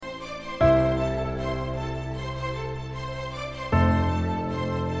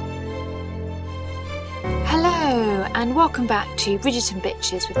and welcome back to Bridgerton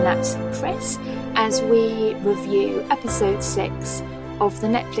Bitches with Nats and Chris as we review episode 6 of the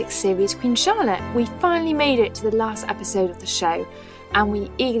Netflix series Queen Charlotte. We finally made it to the last episode of the show and we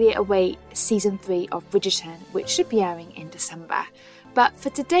eagerly await season 3 of Bridgerton, which should be airing in December. But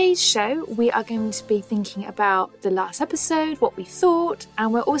for today's show, we are going to be thinking about the last episode, what we thought,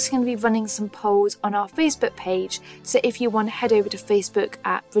 and we're also going to be running some polls on our Facebook page. So if you want to head over to Facebook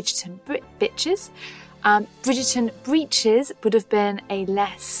at Bridgerton Bitches. Bridgerton Breaches would have been a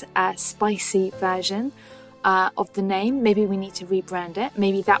less spicy version of the name. Maybe we need to rebrand it.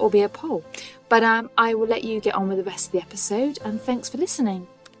 Maybe that will be a poll. But I will let you get on with the rest of the episode, and thanks for listening.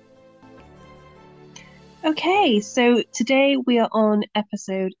 Okay, so today we are on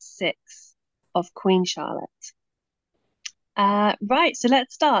episode 6 of Queen Charlotte. Right, so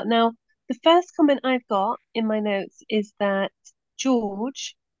let's start. Now, the first comment I've got in my notes is that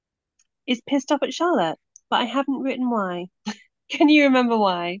George is pissed off at Charlotte, but I haven't written why. Can you remember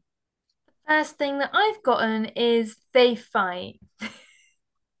why? First thing that I've gotten is they fight.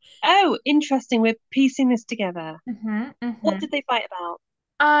 Oh, interesting. We're piecing this together. What Mm-hmm. did they fight about?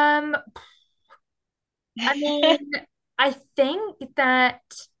 I mean, I think that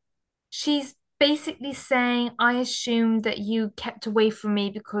she's basically saying, I assumed that you kept away from me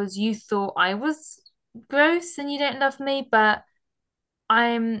because you thought I was gross and you don't love me, but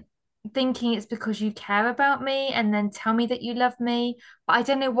I'm thinking it's because you care about me and then tell me that you love me. But I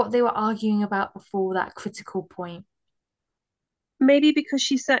don't know what they were arguing about before that critical point. Maybe because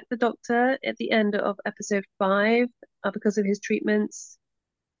she sacked the doctor at the end of episode 5 because of his treatments.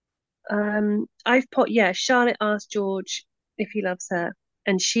 I've put, yeah, Charlotte asked George if he loves her,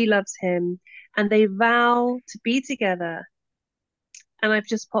 and she loves him, and they vow to be together. And I've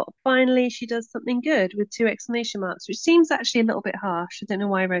just put, finally, she does something good with 2 exclamation marks, which seems actually a little bit harsh. I don't know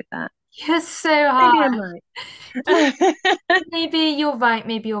why I wrote that. You're so Maybe I'm hard. right. Maybe you're right,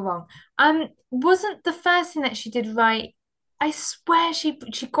 maybe you're wrong. Wasn't the first thing that she did right? I swear she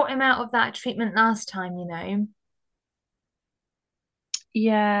got him out of that treatment last time, you know.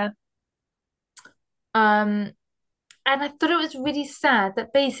 Yeah, Um, and I thought it was really sad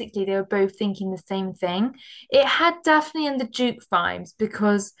that basically they were both thinking the same thing. It had Daphne and the Duke vibes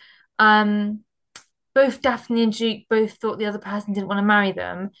because um both Daphne and Duke both thought the other person didn't want to marry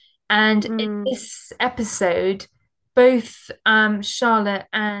them. And in mm, this episode, both Charlotte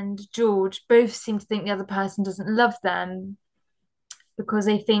and George both seem to think the other person doesn't love them because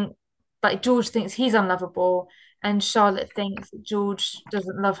they think, like, George thinks he's unlovable and Charlotte thinks that George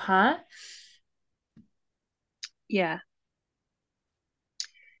doesn't love her. yeah,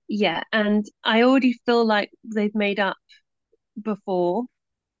 yeah. And I already feel like they've made up before.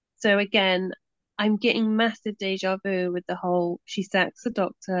 So again, I'm getting massive deja vu with the whole she sacks the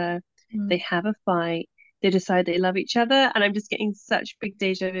doctor, they Mm. have a fight, they decide they love each other, and I'm just getting such big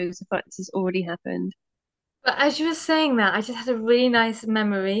deja vu. The fact this has already happened. But as you were saying that, I just had a really nice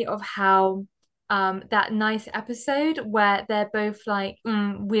memory of how that nice episode where they're both like,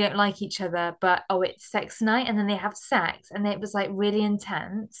 we don't like each other, but oh, it's sex night, and then they have sex, and it was like really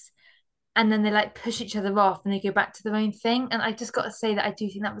intense. And then they like push each other off and they go back to their own thing. And I just got to say that I do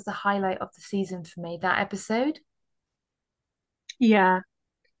think that was the highlight of the season for me, that episode. Yeah,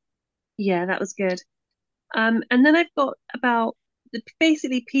 yeah, that was good. And then I've got about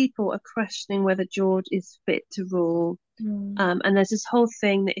basically people are questioning whether George is fit to rule. Mm. And there's this whole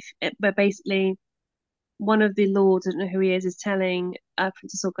thing that where basically one of the lords, I don't know who he is telling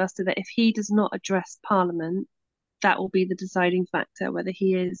Princess Augusta that if he does not address Parliament, that will be the deciding factor whether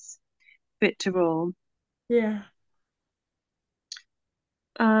he is fit to rule. Yeah.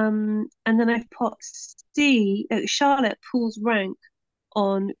 And then I've put Charlotte pulls rank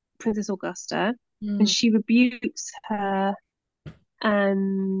on Princess Augusta, and Mm. she rebukes her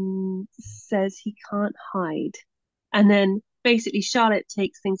and says he can't hide. And then basically Charlotte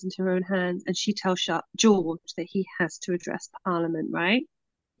takes things into her own hands and she tells George that he has to address Parliament, right?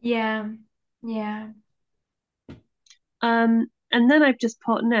 Yeah. Yeah. And then I've just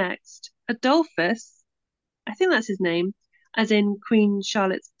put next Adolphus, I think that's his name, as in Queen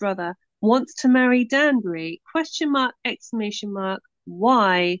Charlotte's brother, wants to marry Danbury? Question mark, exclamation mark,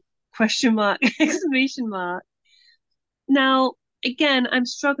 why? Question mark, exclamation mark. Now, again, I'm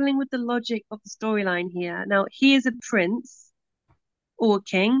struggling with the logic of the storyline here. Now, he is a prince or a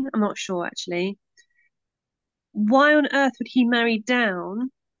king, I'm not sure actually. Why on earth would he marry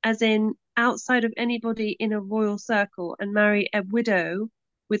down, as in outside of anybody in a royal circle, and marry a widow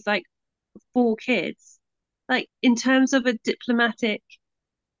with like 4 kids? Like, in terms of a diplomatic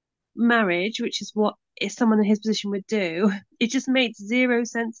marriage, which is what if someone in his position would do, it just made zero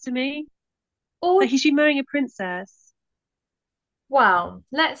sense to me. Or Like, he should be marrying a princess. Well,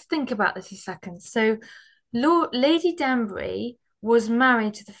 let's think about this a second. So, Lady Danbury was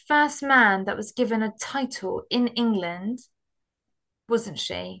married to the first man that was given a title in England, wasn't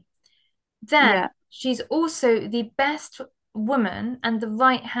she? Then Yeah. she's also the best woman and the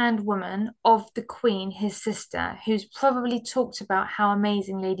right-hand woman of the Queen, his sister, who's probably talked about how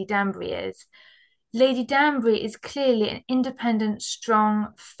amazing Lady Danbury is. Lady Danbury is clearly an independent,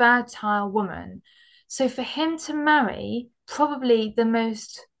 strong, fertile woman. So for him to marry probably the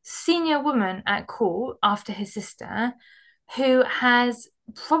most senior woman at court after his sister, who has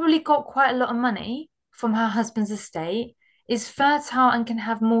probably got quite a lot of money from her husband's estate, is fertile and can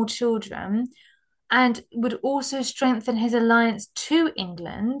have more children, and would also strengthen his alliance to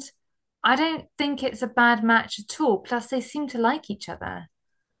England. I don't think it's a bad match at all. Plus, they seem to like each other.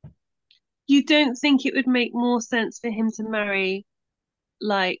 You don't think it would make more sense for him to marry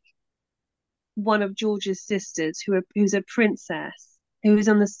like one of George's sisters who's a princess, who is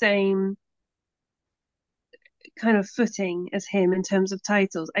on the same kind of footing as him in terms of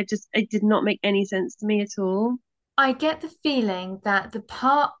titles? It did not make any sense to me at all. I get the feeling that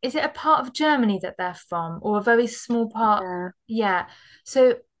is it a part of Germany that they're from, or a very small part? Yeah. Yeah.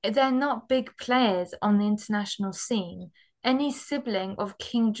 So they're not big players on the international scene. Any sibling of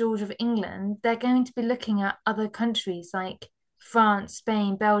King George of England, they're going to be looking at other countries like France,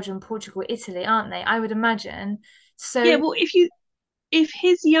 Spain, Belgium, Portugal, Italy, aren't they? I would imagine. Yeah, So, well, if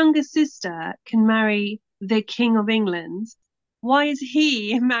his younger sister can marry the King of England, why is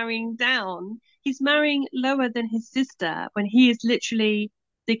he marrying down? He's marrying lower than his sister when he is literally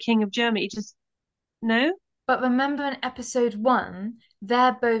the King of Germany. Just no? but remember in episode one,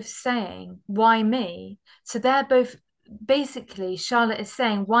 they're both saying, why me? So they're both basically Charlotte is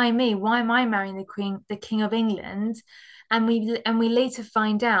saying, why me? Why am I marrying the King of England? And we later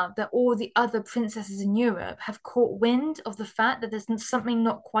find out that all the other princesses in Europe have caught wind of the fact that there's something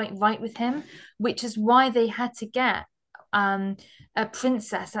not quite right with him, which is why they had to get um, a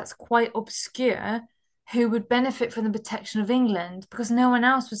princess that's quite obscure who would benefit from the protection of England because no one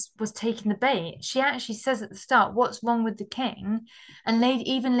else was taking the bait. She actually says at the start, "What's wrong with the king?" And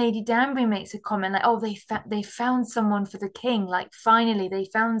even Lady Danbury makes a comment like, "Oh, they found someone for the king. Like finally, they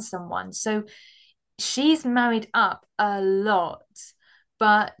found someone." So she's married up a lot,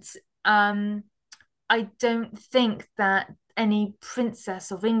 but um, I don't think that any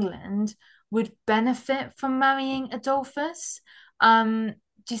princess of England would benefit from marrying Adolphus.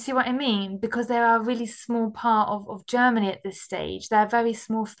 Do you see what I mean? Because they are a really small part of Germany at this stage. They're very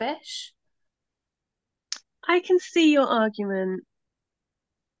small fish. I can see your argument.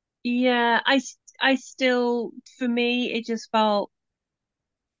 Yeah, I still, for me, it just felt,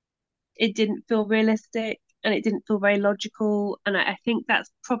 it didn't feel realistic and it didn't feel very logical. And I think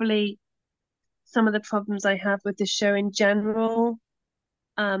that's probably some of the problems I have with the show in general.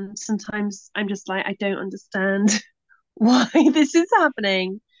 Sometimes I'm just like, I don't understand why this is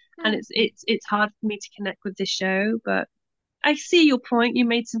happening. And it's hard for me to connect with this show, but I see your point. You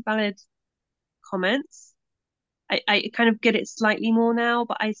made some valid comments. I kind of get it slightly more now,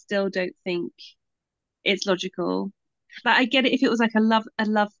 but I still don't think it's logical. Like I get it if it was like a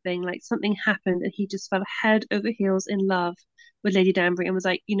love thing, like something happened and he just fell head over heels in love with Lady Danbury and was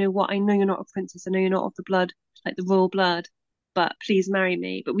like, you know what, I know you're not a princess, I know you're not of the blood, like the royal blood, but please marry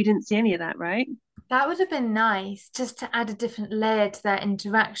me. But we didn't see any of that, right? That would have been nice just to add a different layer to their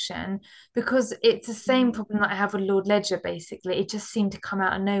interaction because it's the same problem that I have with Lord Ledger, basically. It just seemed to come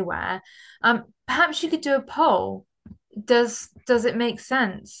out of nowhere. Perhaps you could do a poll. Does it make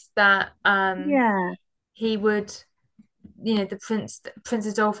sense that Yeah, he would, the Prince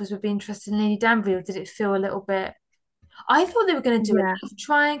Adolphus would be interested in Lady Danbury, or did it feel a little bit? I thought they were going to do a yeah, love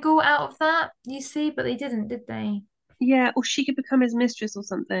triangle out of that, you see, but they didn't, did they? yeah. Or she could become his mistress or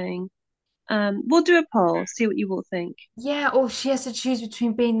something. We'll do a poll, see what you all think. Yeah, or she has to choose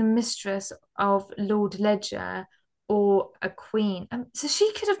between being the mistress of Lord Ledger or a queen. So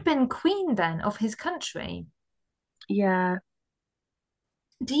she could have been queen then of his country. Yeah,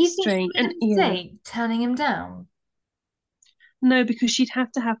 Do you think she strange. made And a yeah, mistake turning him down? no, because she'd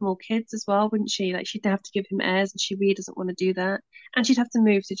have to have more kids as well, wouldn't she? Like she'd have to give him heirs, and she really doesn't want to do that. And she'd have to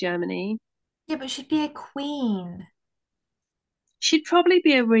move to Germany. Yeah, but she'd be a queen. She'd probably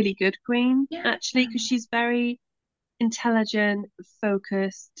be a really good queen, Yeah. actually, because she's very intelligent,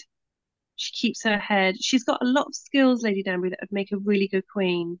 focused. She keeps her head. She's got a lot of skills, Lady Danbury, that would make a really good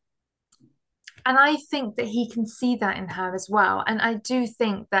queen. And I think that he can see that in her as well. And I do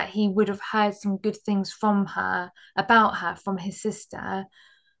think that he would have heard some good things from her, about her, from his sister.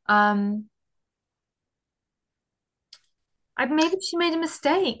 Um, maybe she made a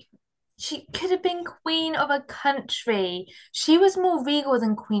mistake. She could have been queen of a country. She was more regal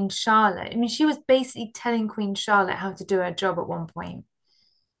than Queen Charlotte. I mean, she was basically telling Queen Charlotte how to do her job at one point.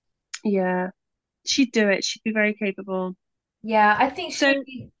 Yeah, she'd do it. She'd be very capable. Yeah, So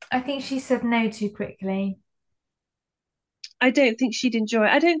I think she said no too quickly. I don't think she'd enjoy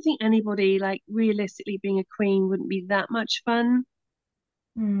it. I don't think anybody, like, realistically being a queen wouldn't be that much fun.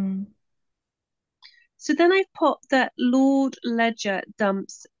 Hmm. So then I've put that Lord Ledger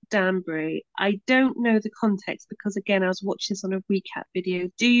dumps Danbury. I don't know the context because, again, I was watching this on a recap video.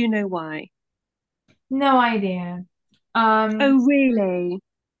 Do you know why? No idea. Um, Oh, really?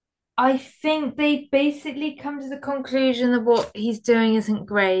 I think they basically come to the conclusion that what he's doing isn't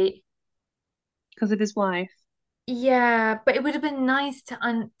great. Because of his wife. Yeah, but it would have been nice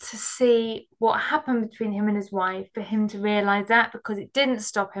to see what happened between him and his wife for him to realize that because it didn't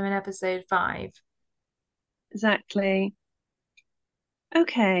stop him in episode 5. Exactly.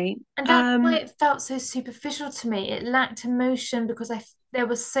 Okay. And that's why it felt so superficial to me. It lacked emotion because there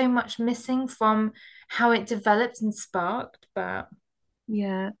was so much missing from how it developed and sparked. But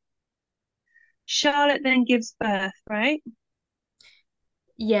Yeah. Charlotte then gives birth, right?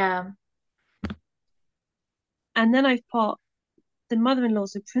 yeah, And then I've put the mother-in-law,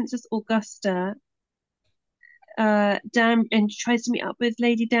 so Princess Augusta, Dan and tries to meet up with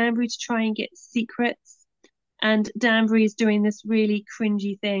Lady Danbury to try and get secrets. And Danbury is doing this really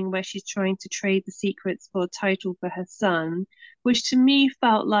cringy thing where she's trying to trade the secrets for a title for her son, which to me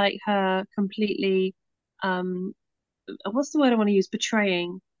felt like her completely, um, what's the word I want to use?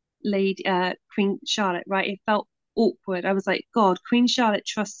 Betraying Lady Queen Charlotte, right? It felt awkward. I was like, God, Queen Charlotte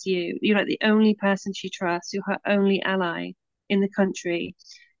trusts you. You're like the only person she trusts. You're her only ally in the country,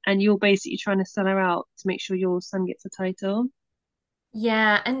 and you're basically trying to sell her out to make sure your son gets a title.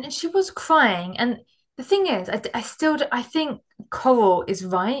 yeah, and she was crying. And the thing is, I think Coral is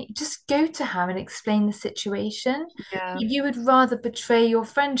right. Just go to her and explain the situation. Yeah. You would rather betray your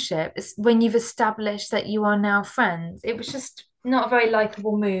friendship when you've established that you are now friends. It was just not a very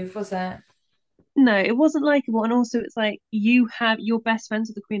likable move, was it? No, it wasn't likable, and also it's like you have your best friends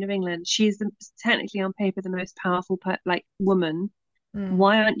with the Queen of England. She is technically on paper the most powerful like woman. Mm.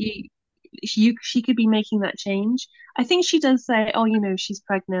 Why aren't you? She could be making that change. I think she does say, "Oh, she's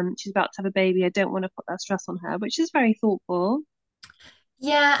pregnant. She's about to have a baby. I don't want to put that stress on her," which is very thoughtful.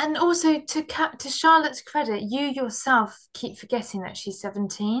 Yeah, and also to Charlotte's credit, you yourself keep forgetting that she's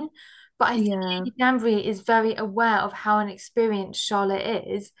 17. But I think Yeah. Lady Danbury is very aware of how inexperienced Charlotte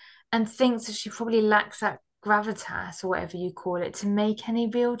is and thinks that she probably lacks that gravitas or whatever you call it to make any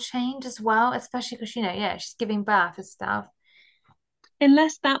real change as well, especially because, yeah, she's giving birth and stuff.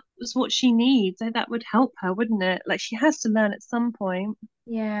 Unless that was what she needs, like, that would help her, wouldn't it? Like she has to learn at some point.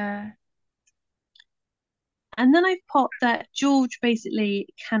 Yeah. And then I've put that George basically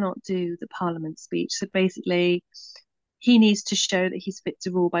cannot do the Parliament speech. So basically, he needs to show that he's fit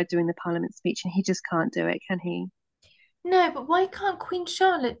to rule by doing the Parliament speech, and he just can't do it, can he? No, but why can't Queen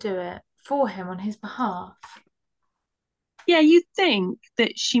Charlotte do it for him on his behalf? Yeah, you'd think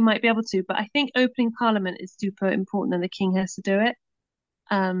that she might be able to, but I think opening Parliament is super important, and the King has to do it.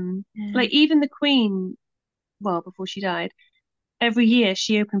 Um, Yeah. like even the Queen, well, before she died, every year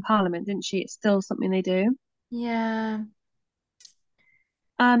she opened Parliament, didn't she? It's still something they do. Yeah.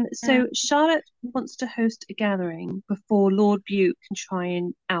 Yeah. So Charlotte wants to host a gathering before Lord Bute can try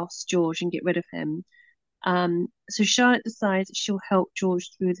and oust George and get rid of him. So Charlotte decides she'll help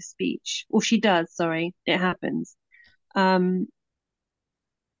George through the speech. Or she does, sorry, it happens. Um,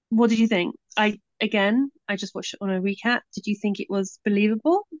 what did you think? I just watched it on a recap. Did you think it was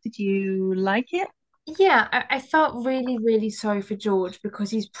believable? Did you like it? Yeah, I felt really, really sorry for George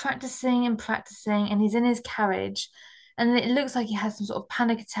because he's practicing and practicing and he's in his carriage and it looks like he has some sort of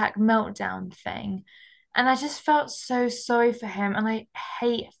panic attack meltdown thing. And I just felt so sorry for him and I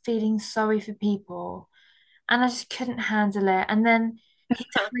hate feeling sorry for people. And I just couldn't handle it. And then he's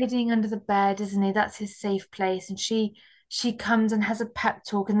hiding under the bed, isn't he? That's his safe place. And she comes and has a pep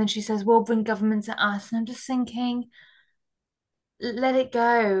talk and then she says, "We'll bring government to us." And I'm just thinking let it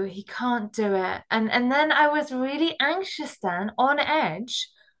go. He can't do it. And then I was really anxious then, on edge,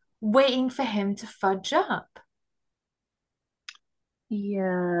 waiting for him to fudge up.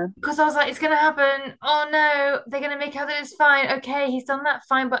 Yeah. Because I was like, it's gonna happen. Oh no, they're gonna make out that it's fine. Okay, he's done that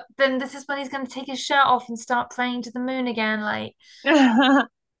fine, but then this is when he's gonna take his shirt off and start praying to the moon again. Like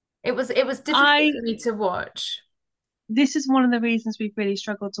it was difficult I for me to watch. This is one of the reasons we've really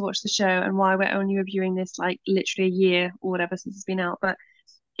struggled to watch the show and why we're only reviewing this like literally a year or whatever since it's been out. But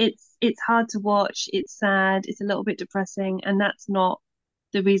it's hard to watch, it's sad, it's a little bit depressing, and that's not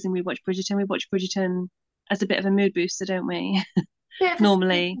the reason we watch Bridgerton. We watch Bridgerton as a bit of a mood booster, don't we? Bit of normally.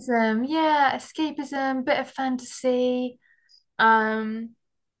 escapism, yeah, escapism, bit of fantasy. Um,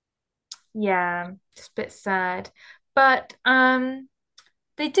 yeah, just a bit sad. But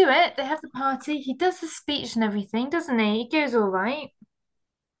they do it, they have the party. He does the speech and everything, doesn't he? It goes all right.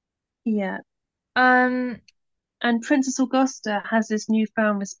 Yeah. Um, And Princess Augusta has this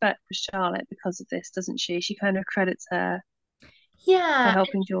newfound respect for Charlotte because of this, doesn't she? She kind of credits her for yeah,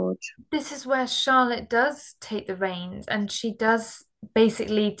 helping George. this is where Charlotte does take the reins and she does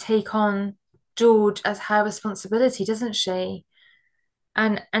basically take on George as her responsibility, doesn't she?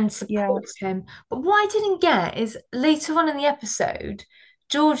 And Yeah. supports him. But what I didn't get is later on in the episode,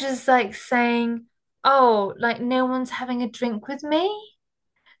 George is like saying, "Oh, like no one's having a drink with me."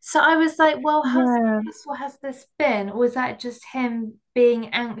 So I was like, "Well, how Yeah. successful has this been? Or was that just him being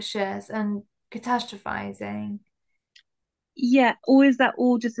anxious and catastrophizing?" Yeah. Or is that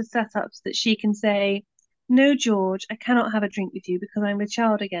all just a setup so that she can say, "No, George, I cannot have a drink with you because I'm a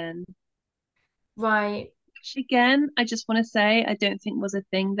child again." Right. Which again, I just want to say I don't think was a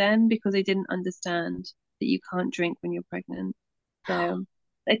thing then because they didn't understand that you can't drink when you're pregnant. So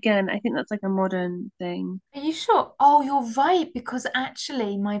again, I think that's like a modern thing. Are you sure? Oh, you're right, because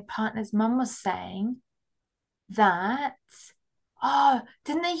actually my partner's mum was saying that, oh,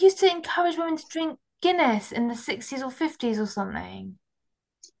 didn't they used to encourage women to drink Guinness in the 60s or 50s or something?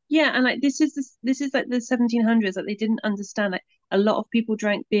 Yeah, and like this is like the 1700s. Like they didn't understand. Like a lot of people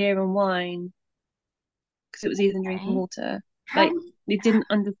drank beer and wine because it was easier than drinking Okay. water. How, Like they didn't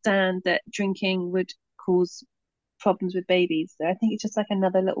understand that drinking would cause problems with babies. So I think it's just like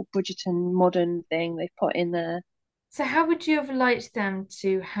another little Bridgerton modern thing they've put in there. so how would you have liked them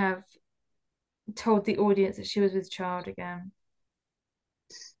to have told the audience that she was with child again?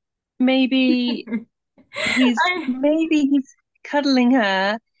 Maybe I, maybe he's cuddling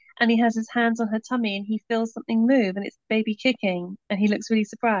her and he has his hands on her tummy and he feels something move and it's the baby kicking and he looks really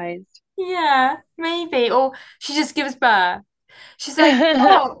surprised. yeah, maybe. Or she just gives birth. She's like,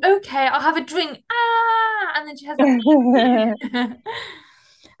 oh, okay, I'll have a drink. Ah, and then she has a baby.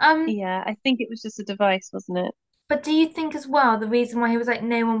 Um, Yeah, I think it was just a device, wasn't it? but do you think as well the reason why he was like,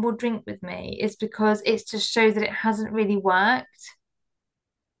 no one will drink with me is because it's to show that it hasn't really worked?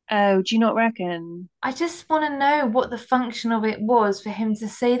 Oh, do you not reckon? I just want to know what the function of it was for him to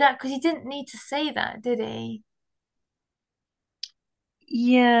say that because he didn't need to say that, did he?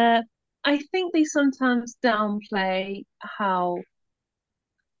 Yeah, I think they sometimes downplay how.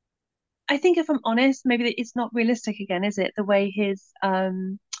 I think if I'm honest, maybe it's not realistic again, is it? The way his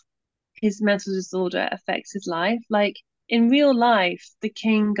mental disorder affects his life. Like in real life, the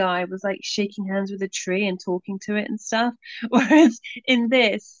king guy was like shaking hands with a tree and talking to it and stuff. Whereas in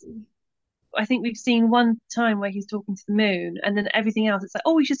this, I think we've seen one time where he's talking to the moon, and then everything else, it's like,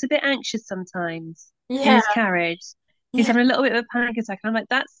 oh, he's just a bit anxious sometimes in Yeah, his carriage. He's yeah. having a little bit of a panic attack. And I'm like,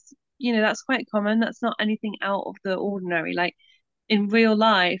 that's quite common. That's not anything out of the ordinary. Like in real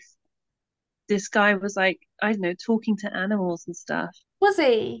life, this guy was like, I don't know, talking to animals and stuff. Was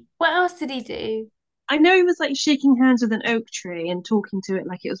he? What else did he do? I know he was like shaking hands with an oak tree and talking to it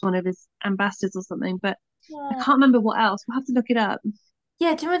like it was one of his ambassadors or something, but I Oh. can't remember what else. We'll have to look it up.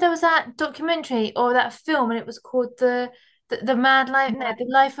 Yeah, do you remember there was that documentary or that film and it was called the Mad Life, no, The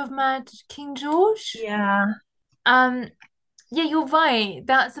Life of Mad King George? Yeah, Um, yeah, you're right.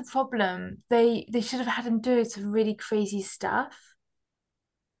 That's the problem. They should have had him do some really crazy stuff.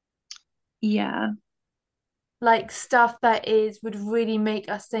 yeah, Like stuff that is would really make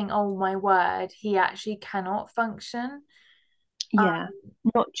us think, oh my word, he actually cannot function. yeah.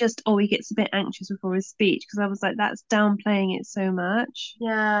 Not just, oh, he gets a bit anxious before his speech, because I was like, that's downplaying it so much.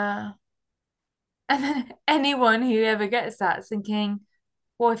 Yeah. And then anyone who ever gets that is thinking,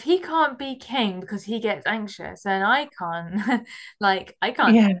 well, if he can't be king because he gets anxious, then I can't. Like, I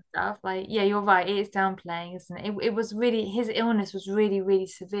can't do Yeah. stuff. Like, yeah, you're right. It is downplaying, isn't it? It was really, his illness was really, really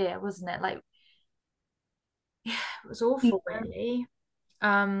severe, wasn't it? Like, it was awful, Yeah. really.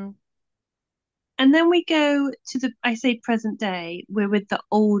 Um, And then we go to I say present day, we're with the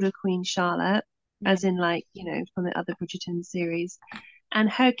older Queen Charlotte, yeah. as in like, from the other Bridgerton series. And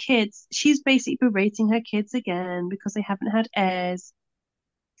her kids, she's basically berating her kids again because they haven't had heirs.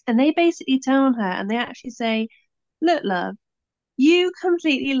 And they basically turn on her and they actually say, look, love, you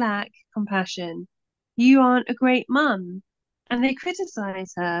completely lack compassion. You aren't a great mum. And they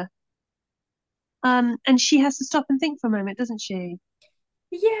criticize her. And she has to stop and think for a moment, doesn't she?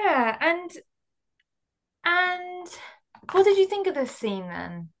 Yeah, and what did you think of this scene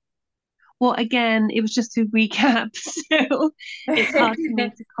then? Well, again, it was just to recap, so it's hard for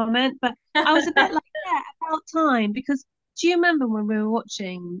me to comment. But I was a bit like, yeah, about time, because do you remember when we were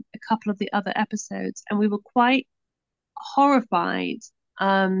watching a couple of the other episodes and we were quite horrified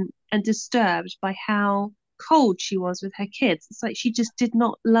and disturbed by how cold she was with her kids. It's like she just did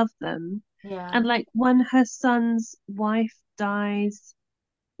not love them. Yeah. And like when her son's wife dies,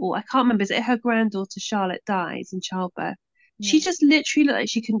 or I can't remember, is it her granddaughter Charlotte dies in childbirth? She Yeah. just literally looked like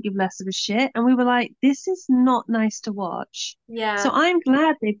she couldn't give less of a shit. And we were like, this is not nice to watch. So Yeah. I'm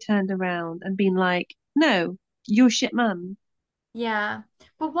glad they've turned around and been like, no, you're shit mum. Yeah.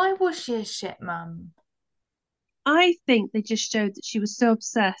 But why was she a shit mum? I think they just showed that she was so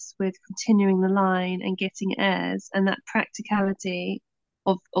obsessed with continuing the line and getting heirs and that practicality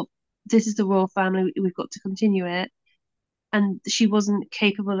of this is the royal family, we've got to continue it. And she wasn't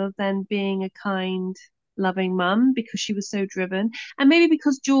capable of then being a kind, loving mum because she was so driven. And maybe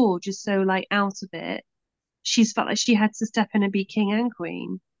because George is so like out of it, she's felt like she had to step in and be king and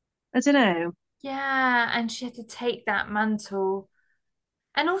queen. I don't know. Yeah, and she had to take that mantle.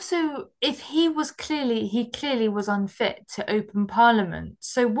 And also, if he clearly was unfit to open Parliament.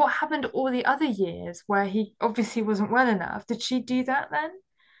 So what happened all the other years where he obviously wasn't well enough? Did she do that then?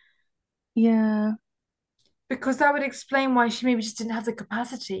 Yeah, Because that would explain why she maybe just didn't have the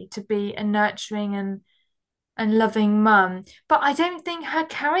capacity to be a nurturing and loving mum. But I don't think her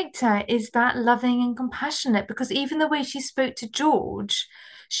character is that loving and compassionate because even the way she spoke to George,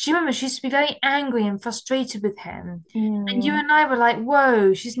 she remember she used to be very angry and frustrated with him. And you yeah, and I were like,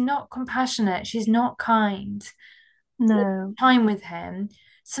 whoa, she's not compassionate, she's not kind. no. Time with him.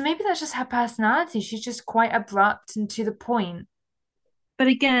 So maybe that's just her personality. She's just quite abrupt and to the point. But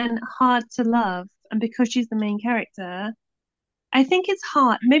again, hard to love. And because she's the main character, I think it's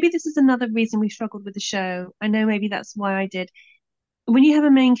hard. Maybe this is another reason we struggled with the show. I know maybe that's why I did. When you have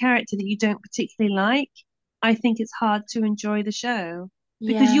a main character that you don't particularly like, I think it's hard to enjoy the show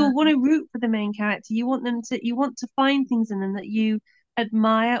because Yeah, you'll want to root for the main character. You want to find things in them that you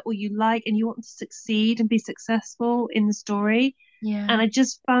admire or you like, and you want to succeed and be successful in the story. And yeah, I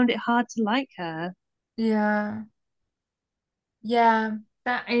just found it hard to like her. yeah. Yeah,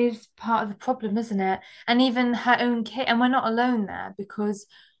 that is part of the problem, isn't it? And even her own kid, and we're not alone there because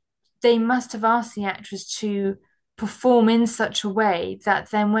they must have asked the actress to perform in such a way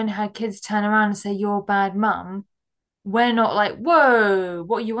that then when her kids turn around and say, "You're a bad mum," we're not like, "Whoa,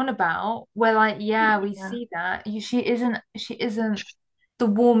 what are you on about?" We're like, "Yeah, we Yeah. see that. She isn't the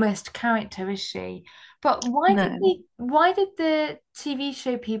warmest character, is she?" But No. why did the TV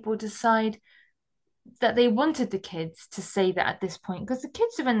show people decide that they wanted the kids to say that at this point because the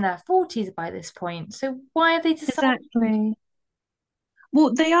kids are in their 40s by this point. So why are they deciding? Exactly.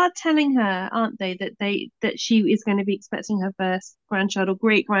 Well, they are telling her, aren't they, that she is going to be expecting her first grandchild or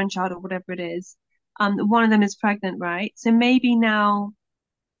great grandchild or whatever it is. One of them is pregnant, right? So maybe now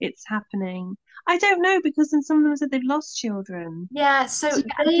it's happening. I don't know because then some of them said they've lost children. Yeah, so So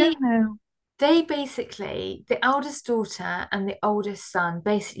yeah, I don't know. they basically, the eldest daughter and the oldest son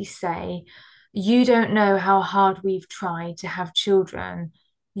basically say, you don't know how hard we've tried to have children.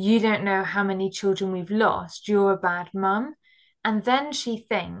 You don't know how many children we've lost. You're a bad mum. And then she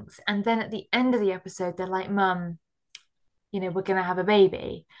thinks, and then at the end of the episode, they're like, Mum, we're going to have a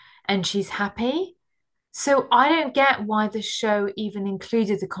baby. And she's happy. So I don't get why the show even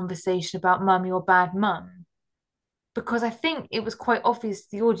included the conversation about mum, your bad mum, because I think it was quite obvious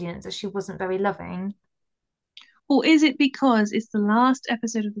to the audience that she wasn't very loving. Or is it because it's the last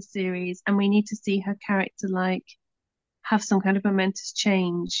episode of the series and we need to see her character like have some kind of momentous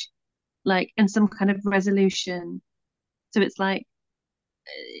change, like and some kind of resolution? So it's like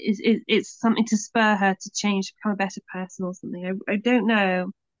it's something to spur her to change, to become a better person or something. I don't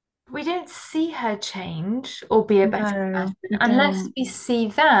know. We don't see her change or be a better No, person we unless don't. we see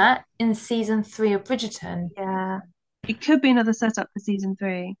that in season 3 of Bridgerton. Yeah. It could be another setup for season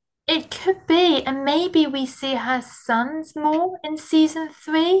three. It could be, and maybe we see her sons more in season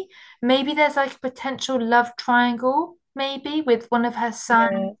 3. Maybe there's like a potential love triangle, maybe with one of her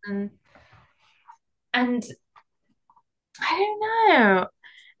sons Yeah. and I don't know.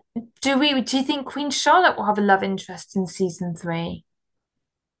 Do you think Queen Charlotte will have a love interest in season 3?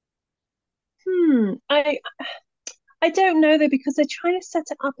 Hmm. I don't know though because they're trying to set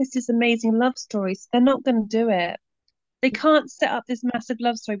it up as this amazing love story, so they're not going to do it. They can't set up this massive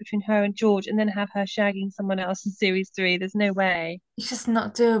love story between her and George and then have her shagging someone else in series three. There's no way. It's just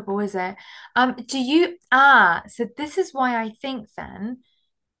not doable, is it? So this is why I think then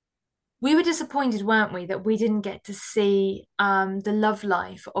we were disappointed, weren't we, that we didn't get to see the love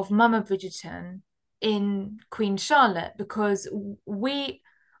life of Mama Bridgerton in Queen Charlotte because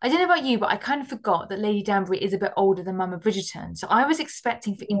I don't know about you, but I kind of forgot that Lady Danbury is a bit older than Mama Bridgerton. So I was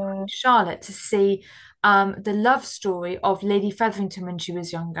expecting for in Queen Yeah. Charlotte to see the love story of Lady Featherington when she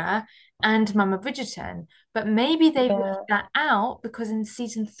was younger and Mama Bridgerton. But maybe they've left Yeah, that out because in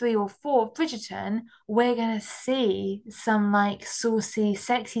season 3 or 4 of Bridgerton, we're gonna see some like saucy,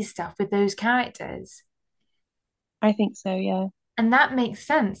 sexy stuff with those characters. I think so. Yeah, And that makes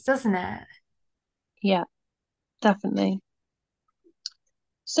sense, doesn't it? yeah, definitely.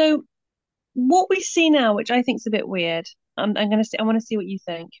 So what we see now, which I think is a bit weird, I'm gonna see. I want to see what you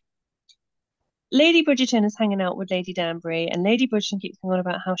think. Lady Bridgerton is hanging out with Lady Danbury, and Lady Bridgerton keeps going on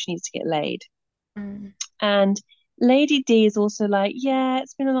about how she needs to get laid. Mm. And Lady D is also like, yeah,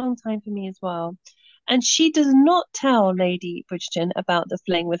 it's been a long time for me as well. And she does not tell Lady Bridgerton about the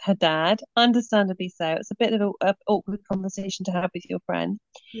fling with her dad, understandably so. It's a bit of an awkward conversation to have with your friend.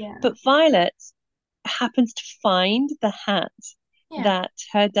 Yeah. But Violet happens to find the hat Yeah. that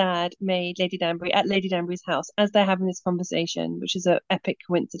her dad made Lady Danbury at Lady Danbury's house as they're having this conversation, which is an epic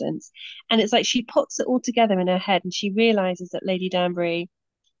coincidence. And it's like she puts it all together in her head and she realizes that Lady Danbury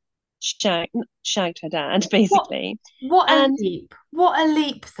shagged her dad, What basically. what a And leap. What a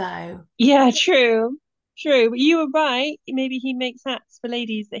leap though. yeah, true, true. But you were right. Maybe he makes hats for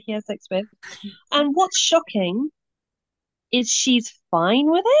ladies that he has sex with. And what's shocking is she's fine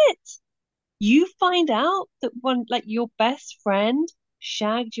with it. You find out that one, like your best friend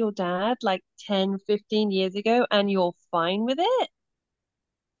shagged your dad like 10, 15 years ago, and you're fine with it.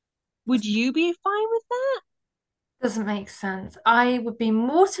 Would you be fine with that? Doesn't make sense. I would be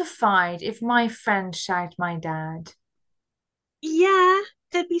mortified if my friend shagged my dad. Yeah,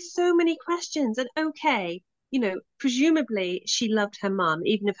 there'd be so many questions. And okay, presumably she loved her mum,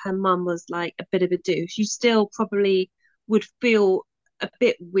 even if her mum was like a bit of a douche. You still probably would feel a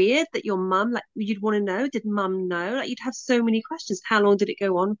bit weird that your mum, like, you'd want to know, did mum know? Like, you'd have so many questions. How long did it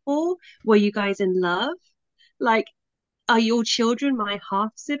go on for? Were you guys in love? Like, are your children my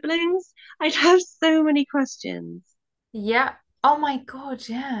half siblings? I'd have so many questions. Yeah. Oh my God,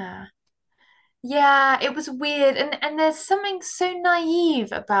 yeah. Yeah, it was weird. And there's something so naive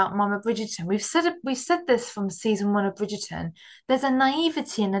about Mama Bridgerton. We've said this from season 1 of Bridgerton. There's a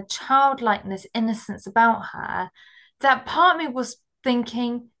naivety and a childlikeness, innocence about her that part of me was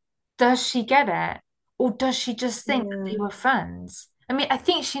thinking, does she get it? Or does she just think that they Yeah. were friends? I mean, I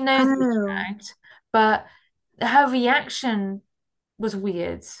think she knows it was Oh, fact, but her reaction was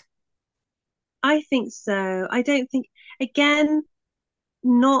weird. I think so. I don't think, again,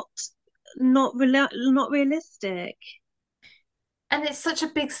 not not realistic. And it's such a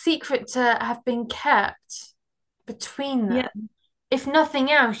big secret to have been kept between them. Yeah, If nothing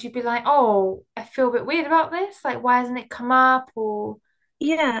else, you'd be like, oh, I feel a bit weird about this. Like, why hasn't it come up? Or,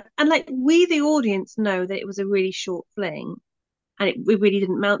 yeah. And like we, the audience, know that it was a really short fling and it really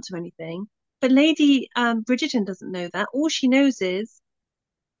didn't mount to anything. But Lady Bridgerton doesn't know that. All she knows is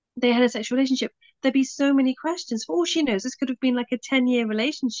they had a sexual relationship. There'd be so many questions. For all she knows, this could have been like a 10-year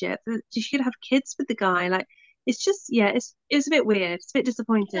relationship. She could have kids with the guy. Like, it's just, yeah, it's a bit weird. It's a bit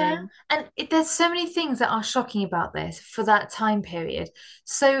yeah. disappointing. And there's so many things that are shocking about this for that time period.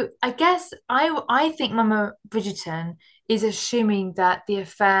 So I guess I think Mama Bridgerton is assuming that the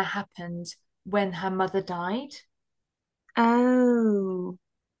affair happened when her mother died. Oh,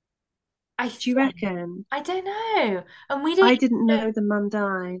 I do you think. reckon? I don't know. And we I don't didn't know. know the mum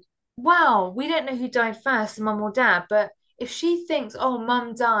died. Well, we don't know who died first, mum or dad, but if she thinks, oh,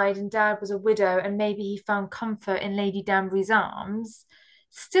 mum died and dad was a widow and maybe he found comfort in Lady Danbury's arms,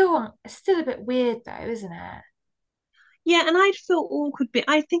 still a bit weird though, isn't it? Yeah, and I'd feel awkward.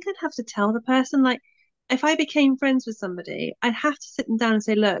 I think I'd have to tell the person, like, if I became friends with somebody, I'd have to sit them down and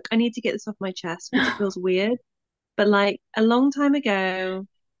say, look, I need to get this off my chest because it feels weird. But like a long time ago,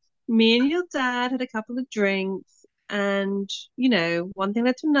 me and your dad had a couple of drinks, and one thing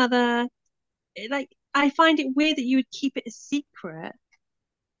led to another. Like, I find it weird that you would keep it a secret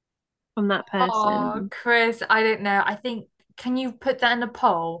from that Oh, person. Chris, I don't know. I think, can you put that in a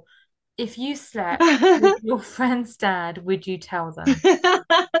poll? If you slept with your friend's dad, would you tell them?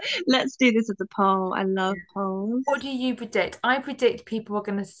 Let's do this as a poll. I love What polls. do you predict? I predict people are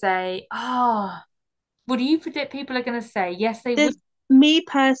going to say, oh, what do you predict people are going to say? Yes, they would. There's Me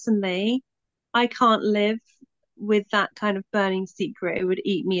personally, I can't live with that kind of burning secret. It would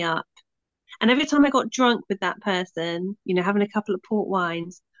eat me up. And every time I got drunk with that person, having a couple of port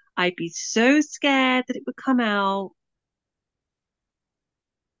wines, I'd be so scared that it would come out.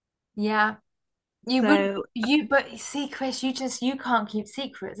 Yeah. You would So but see, Chris, you can't keep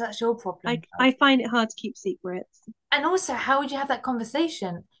secrets. That's your I problem, I love. find it hard to keep secrets. And also, how would you have that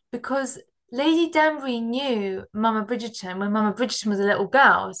conversation? Because Lady Danbury knew Mama Bridgerton when Mama Bridgerton was a little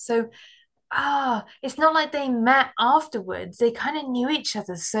girl. So, it's not like they met afterwards. They kind of knew each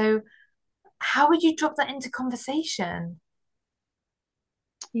other. So, how would you drop that into conversation?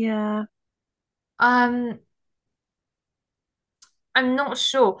 Yeah. Um, I'm not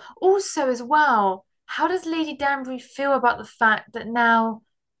sure. Also, as well, how does Lady Danbury feel about the fact that now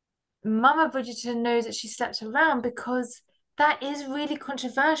Mama Bridgerton knows that she slept around because that is really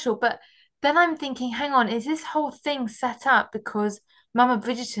controversial. But then I'm thinking, hang on, is this whole thing set up because Mama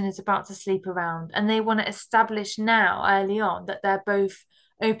Bridgerton is about to sleep around and they want to establish now early on that they're both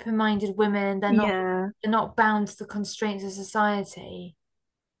open-minded women, Yeah. they're not bound to the constraints of society.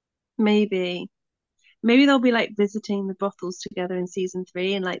 Maybe. Maybe they'll be like visiting the brothels together in season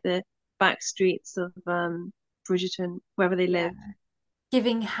 3 and like the back streets of Bridgerton, wherever they Yeah. live,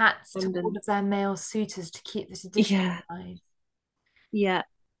 Giving hats to all London. of their male suitors to keep the tradition Yeah. alive. Yeah.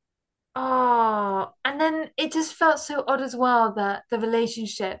 Oh, and then it just felt so odd as well that the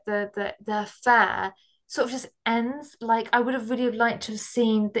relationship, the affair, sort of just ends. Like I would have really liked to have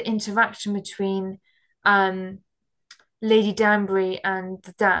seen the interaction between um Lady Danbury and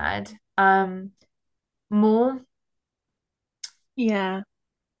the dad more. Yeah.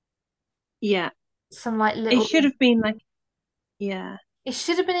 Yeah. Some like It little should have been like, yeah. it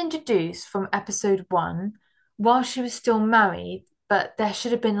should have been introduced from episode one while she was still married, but there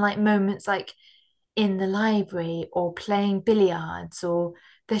should have been like moments like in the library or playing billiards, or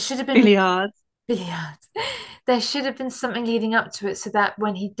there should have been Billiards. billiards. There should have been something leading up to it so that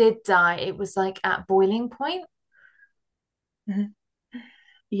when he did die, it was like at boiling point.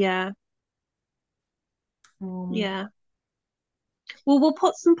 Yeah. Mm. Yeah. Well, we'll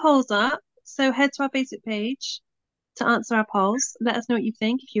put some polls up. So head to our basic page to answer our polls. Let us know what you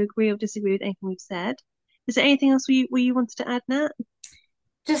think, if you agree or disagree with anything we've said. Is there anything else we wanted to add, Nat?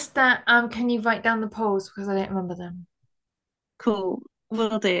 Just that, can you write down the polls because I don't remember them. Cool.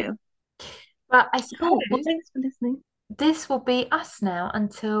 Will do. But I Cool. Well, suppose thanks for listening. this will be us now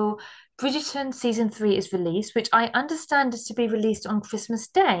until Bridgerton season three is released, which I understand is to be released on Christmas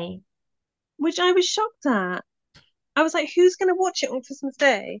Day. Which I was shocked at. I was like, who's going to watch it on Christmas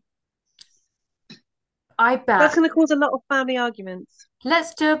Day? I That's bet. going to cause a lot of family arguments.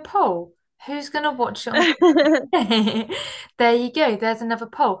 Let's do a poll. Who's going to watch it on There you go. There's another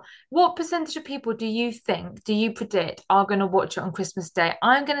poll. What percentage of people do you predict are going to watch it on Christmas Day?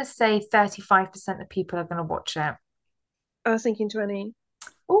 I'm going to say 35% of people are going to watch it. I was thinking 20.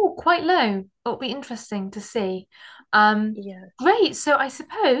 Oh, quite low. It'll be interesting to see. Yeah. Great. So I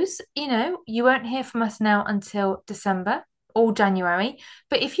suppose, you won't hear from us now until December or January.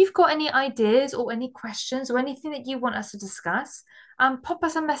 But if you've got any ideas or any questions or anything that you want us to discuss, pop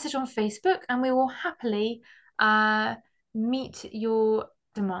us a message on Facebook and we will happily uh meet your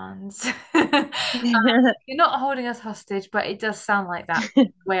demands. You're not holding us hostage, but it does sound like that the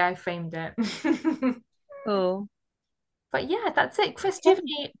way I framed it. Cool. But yeah, that's it. Chris, do you have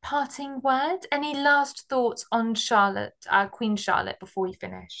Okay. any parting words? Any last thoughts on Charlotte, Queen Charlotte, before we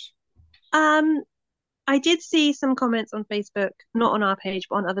finish? Um, I did see some comments on Facebook, not on our page,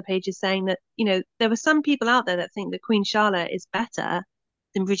 but on other pages, saying that, there were some people out there that think that Queen Charlotte is better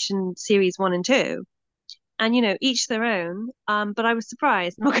than Bridgerton series 1 and 2. And, each their own. But I was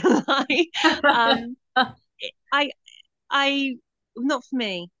surprised, I'm not gonna lie. Um, I I not for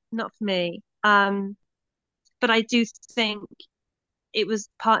me, not for me. But I do think it was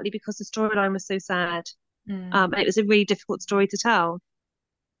partly because the storyline was so sad. Mm, And it was a really difficult story to tell.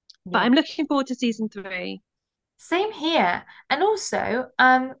 But yeah. I'm looking forward to season 3. Same here. And also,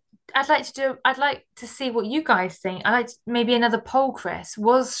 I'd like to see what you guys think. I like maybe another poll, Chris.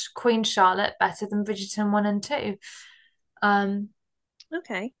 Was Queen Charlotte better than Bridgerton 1 and 2? Um,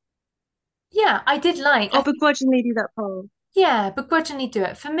 Okay. yeah, I did like. I'll begrudgingly do that poll. Yeah, begrudgingly do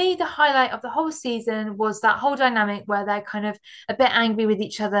it. For me, the highlight of the whole season was that whole dynamic where they're kind of a bit angry with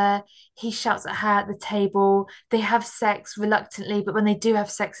each other. He shouts at her at the table. They have sex reluctantly, but when they do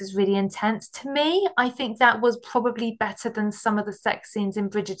have sex, it's really intense. To me, I think that was probably better than some of the sex scenes in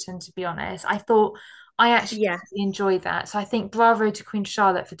Bridgerton, to be honest. I thought I actually Yeah. really enjoyed that. So I think bravo to Queen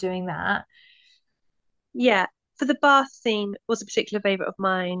Charlotte for doing that. Yeah. For the bath scene was a particular favorite of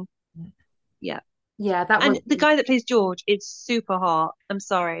mine. Yeah. Yeah, that was And the guy that plays George is super hot. I'm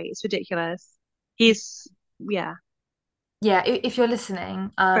sorry. It's ridiculous. He's, yeah, yeah, if you're listening,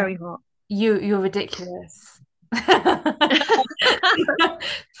 very hot. you're ridiculous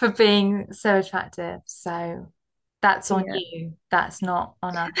for being so attractive. So that's on Yeah. you. That's not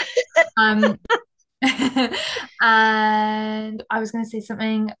on us. Um, and I was going to say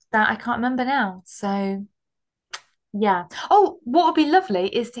something that I can't remember now. So yeah. Oh, what would be lovely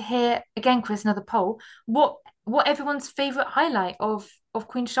is to hear again, Chris, another poll. What everyone's favorite highlight of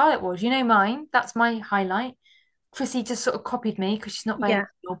Queen Charlotte was. You know mine. That's my highlight. Chrissy just sort of copied me because she's not very Yeah,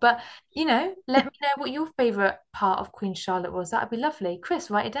 original. But let me know what your favourite part of Queen Charlotte was. That'd be lovely.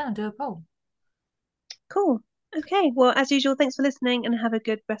 Chris, write it down, do a poll. cool. Okay, well, as usual, thanks for listening and have a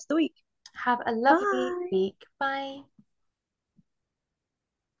good rest of the week. Have a lovely Bye. week. Bye.